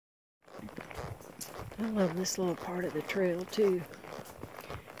I love this little part of the trail too. You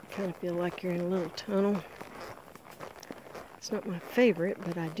kind of feel like you're in a little tunnel. It's not my favorite,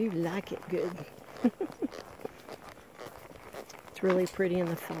 but I do like it good. It's really pretty in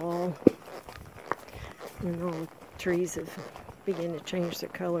the fall. And all the trees have begun to change their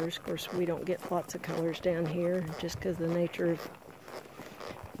colors. Of course, we don't get lots of colors down here just because of the nature of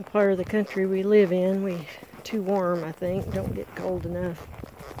the part of the country we live in. Too warm, I think. Don't get cold enough.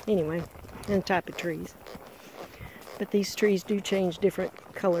 Anyway, and type of trees. But these trees do change different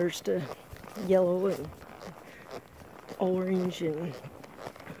colors to yellow and orange and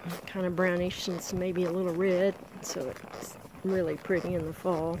kind of brownish and maybe a little red. So it's really pretty in the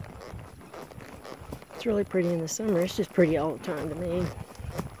fall. It's really pretty in the summer. It's just pretty all the time to me.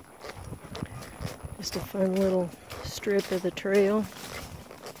 Just a fun little strip of the trail.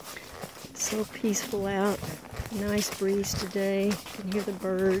 So peaceful out. Nice breeze today. You can hear the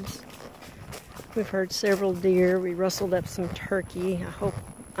birds. We've heard several deer. We rustled up some turkey. I hope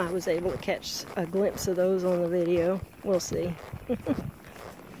I was able to catch a glimpse of those on the video. We'll see.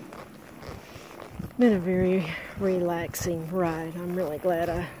 Been a very relaxing ride. I'm really glad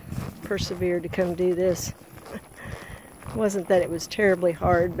I persevered to come do this. It wasn't that it was terribly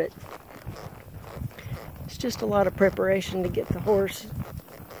hard, but it's just a lot of preparation to get the horse.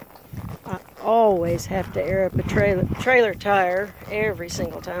 I always have to air up a trailer tire every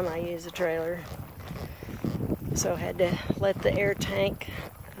single time I use a trailer. So I had to let the air tank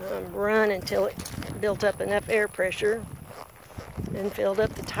run until it built up enough air pressure. Then filled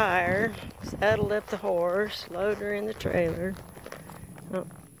up the tire, saddled up the horse, loaded her in the trailer. Oh,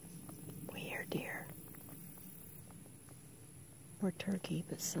 we hear deer. Or turkey,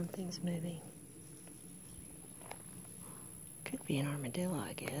 but something's moving. Could be an armadillo,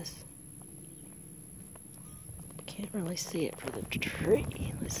 I guess. Can't really see it for the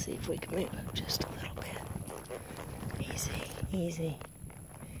tree. Let's see if we can move up just a little bit. Easy, easy.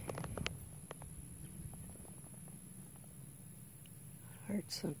 I heard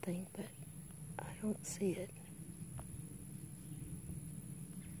something, but I don't see it.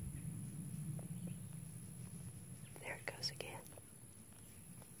 There it goes again.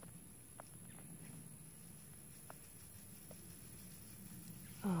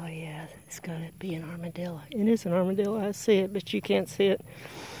 Oh yeah, it's gotta be an armadillo. It is an armadillo. I see it, but you can't see it.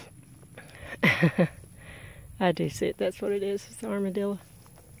 I do see it. That's what it is. It's an armadillo.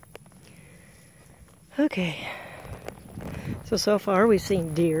 Okay. So far we've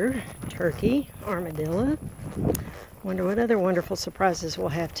seen deer, turkey, armadillo. Wonder what other wonderful surprises we'll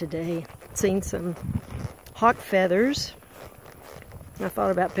have today. Seen some hawk feathers. I thought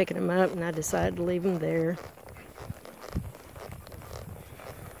about picking them up and I decided to leave them there.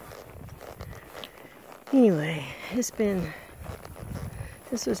 Anyway, this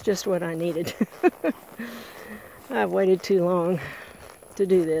was just what I needed. I've waited too long to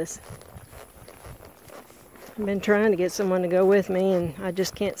do this. I've been trying to get someone to go with me, and I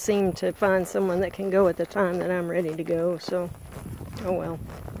just can't seem to find someone that can go at the time that I'm ready to go, so, oh well.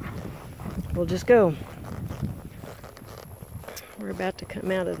 We'll just go. We're about to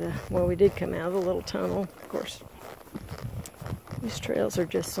come out of we did come out of the little tunnel, of course. These trails are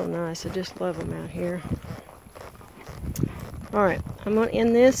just so nice. I just love them out here. Alright, I'm going to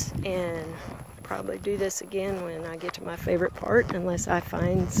end this and probably do this again when I get to my favorite part, unless I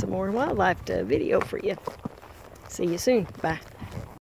find some more wildlife to video for you. See you soon. Bye.